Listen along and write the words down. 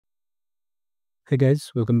Hey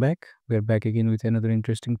guys, welcome back. We are back again with another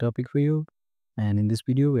interesting topic for you. And in this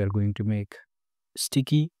video, we are going to make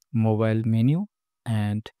sticky mobile menu,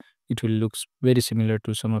 and it will looks very similar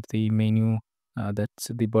to some of the menu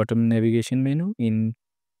that's the bottom navigation menu in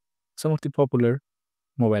some of the popular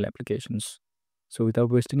mobile applications. So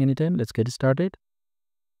without wasting any time, let's get started.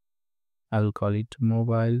 I will call it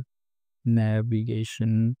mobile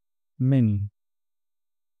navigation menu.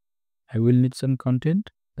 I will need some content.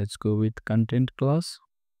 Let's go with content class.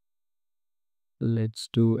 Let's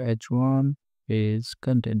do h1 is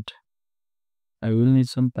content. I will need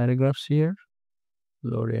some paragraphs here.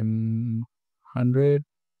 Lorem 100.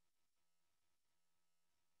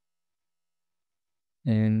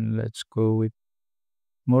 And let's go with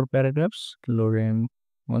more paragraphs. Lorem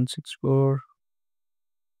 164.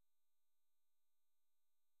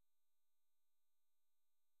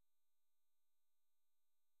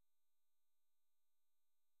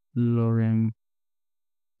 Lorem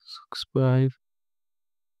 65.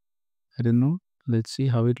 I don't know. Let's see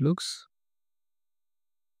how it looks.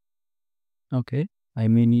 Okay. I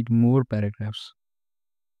may need more paragraphs.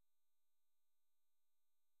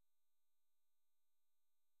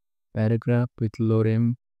 Paragraph with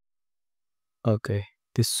lorem. Okay.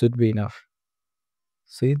 This should be enough.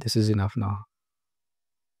 See, this is enough now.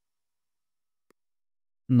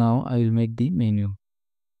 Now I will make the menu.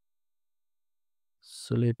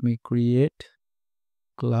 So let me create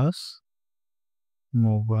class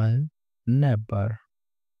mobile navbar,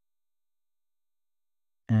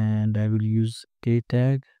 and I will use k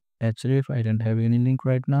tag href. I don't have any link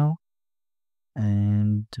right now,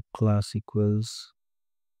 and class equals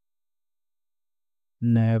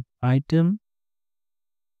nav item,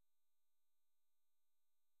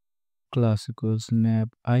 class equals nav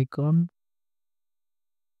icon,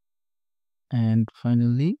 and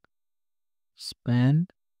finally span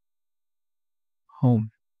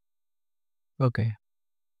home. Okay,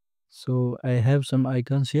 so I have some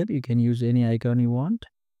icons here. You can use any icon you want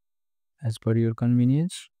as per your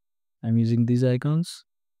convenience. I'm using these icons.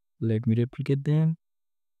 Let me replicate them.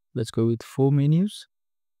 Let's go with 4 menus.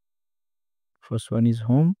 First one is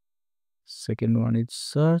home, second one is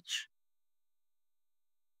search,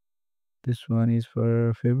 this one is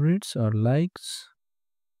for favorites or likes,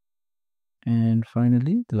 and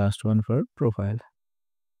finally the last one for profile.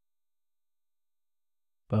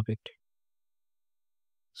 Perfect.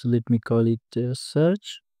 So let me call it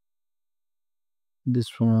search, this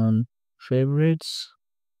one favorites,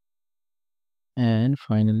 and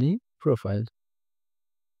finally profile.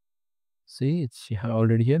 See, it's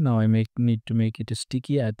already here. Now I need to make it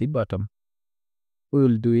sticky at the bottom. We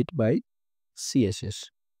will do it by CSS.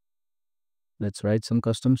 Let's write some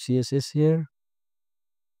custom CSS here.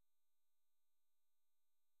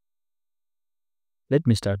 Let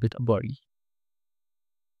me start with a body.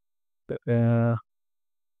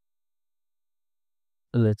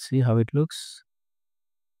 Let's see how it looks.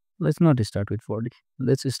 Let's not start with 4D.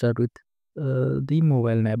 Let's start with the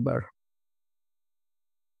mobile navbar.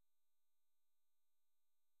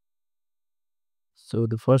 So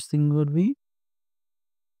the first thing would be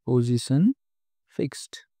position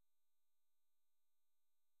fixed.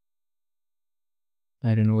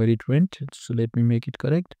 I don't know where it went, so let me make it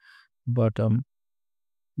correct. Bottom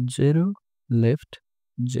 0, left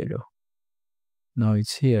 0. Now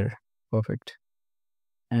it's here. Perfect.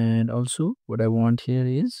 And also what I want here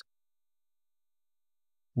is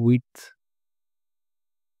width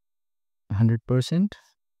 100%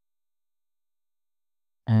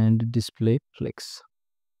 and display flex.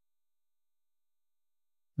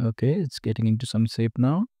 Okay, it's getting into some shape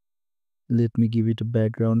now. Let me give it a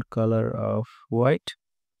background color of white.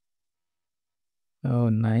 Oh,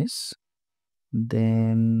 nice.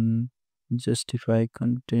 Then justify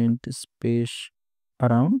content space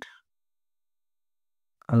around,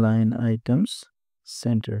 align items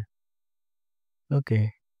center.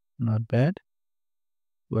 Okay, not bad.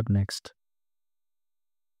 What next?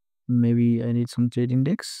 Maybe I need some trade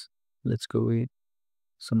index. Let's go with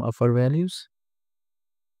some offer values.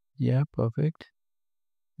 Yeah, perfect.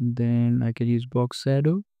 Then I can use box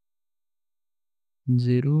shadow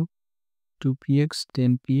 0, 2px,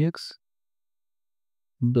 10px,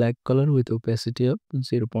 black color with opacity of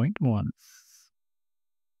 0.1.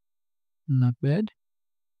 Not bad.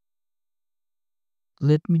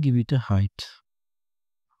 Let me give it a height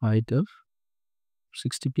of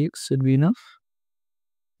 60px should be enough.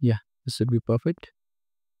 Yeah, this should be perfect.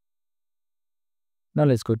 Now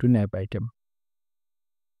let's go to nav item.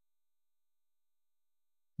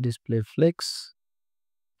 Display flex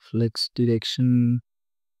direction.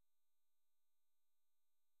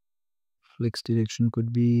 Flex direction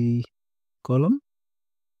could be column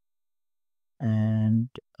and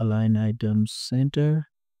align items center,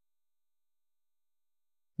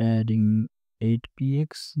 adding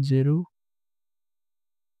 8px0,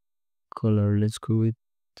 color let's go with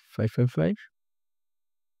 555,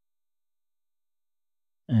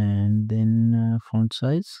 and then font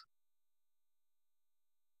size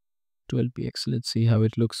 12px. Let's see how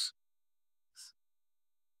it looks.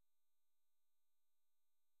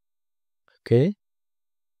 Okay,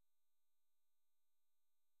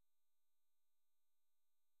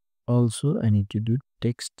 also I need to do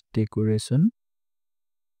text decoration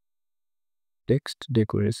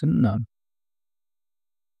none.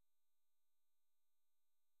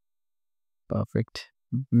 Perfect.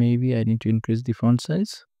 Maybe I need to increase the font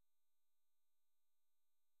size.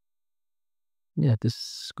 Yeah, this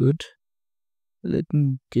is good. Let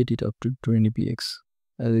me get it up to 20px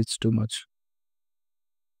as it's too much.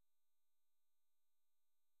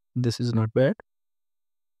 This is not bad.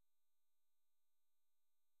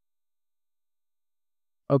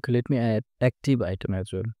 Okay, let me add active item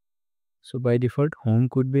as well. So by default, home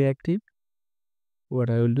could be active. What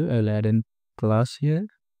I will do, I'll add a class here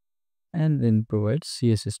and then provide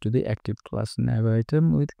CSS to the active class. Nav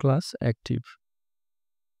item with class active.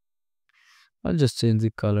 I'll just change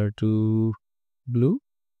the color to blue.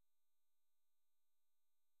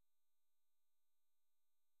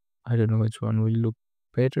 I don't know which one will look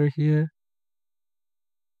better here.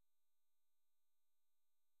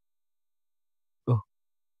 Oh,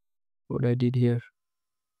 what I did here.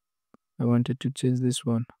 I wanted to change this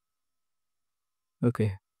one.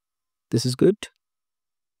 Okay, this is good.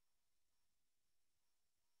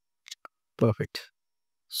 Perfect.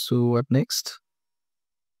 So what next?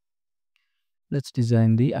 Let's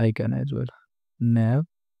design the icon as well. Nav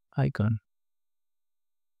icon.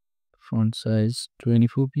 Font size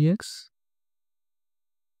 24px.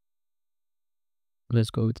 Let's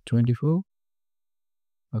go with 24.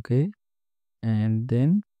 Okay. And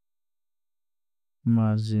then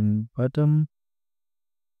margin bottom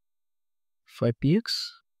 5px.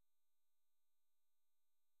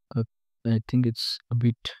 I think it's a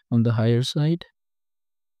bit on the higher side.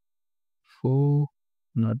 4,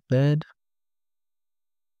 not bad.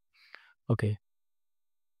 Okay.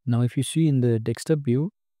 Now if you see in the desktop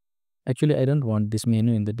view, actually I don't want this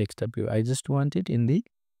menu in the desktop view. I just want it in the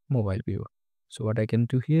mobile view. So what I can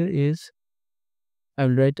do here is I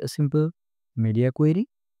will write a simple media query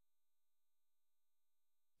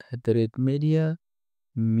at the rate media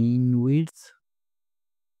mean width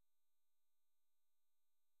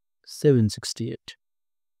 768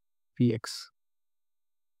 px.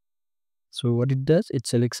 So what it does, it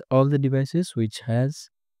selects all the devices which has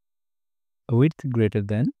a width greater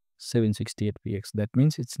than 768 px. That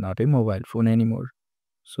means it's not a mobile phone anymore.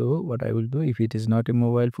 So what I will do, if it is not a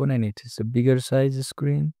mobile phone and it is a bigger size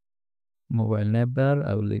screen, mobile navbar,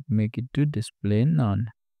 I will make it to display none.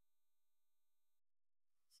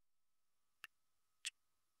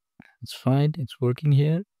 It's fine, it's working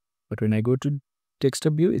here. But when I go to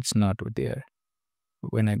desktop view, it's not there.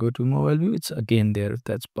 When I go to mobile view, it's again there.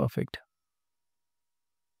 That's perfect.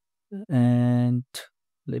 And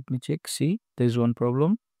let me check. See, there's one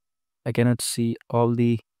problem. I cannot see all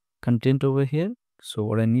the content over here. So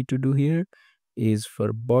what I need to do here is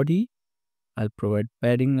for body, I'll provide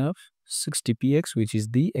padding of 60px, which is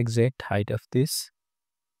the exact height of this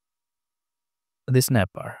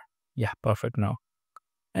navbar. Yeah, perfect now.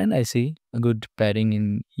 And I see a good padding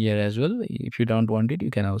in here as well. If you don't want it, you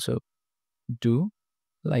can also do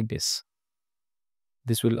like this.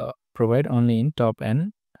 This will provide only in top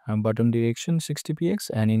and bottom direction 60px,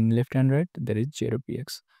 and in left and right there is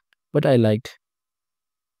 0px. But I liked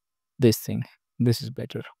this thing. This is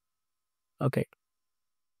better. Okay.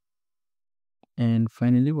 And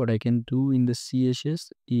finally, what I can do in the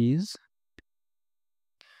CSS is,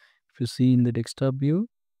 if you see in the desktop view,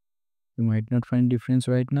 you might not find difference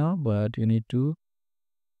right now, but you need to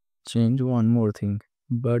change one more thing.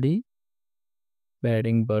 Body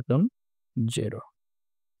padding bottom 0.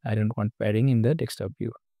 I don't want padding in the desktop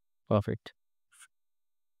view. Perfect.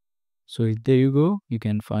 So there you go. You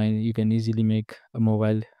can easily make a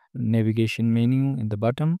mobile navigation menu in the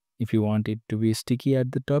bottom. If you want it to be sticky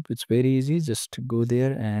at the top, it's very easy. Just go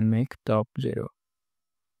there and make top 0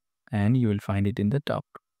 and you will find it in the top.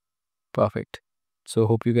 Perfect. So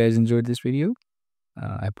hope you guys enjoyed this video.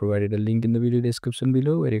 I provided a link in the video description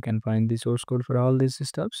below where you can find the source code for all these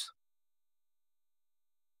stuffs.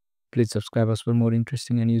 Please subscribe us for more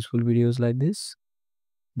interesting and useful videos like this.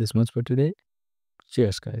 This much for today.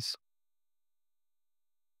 Cheers guys.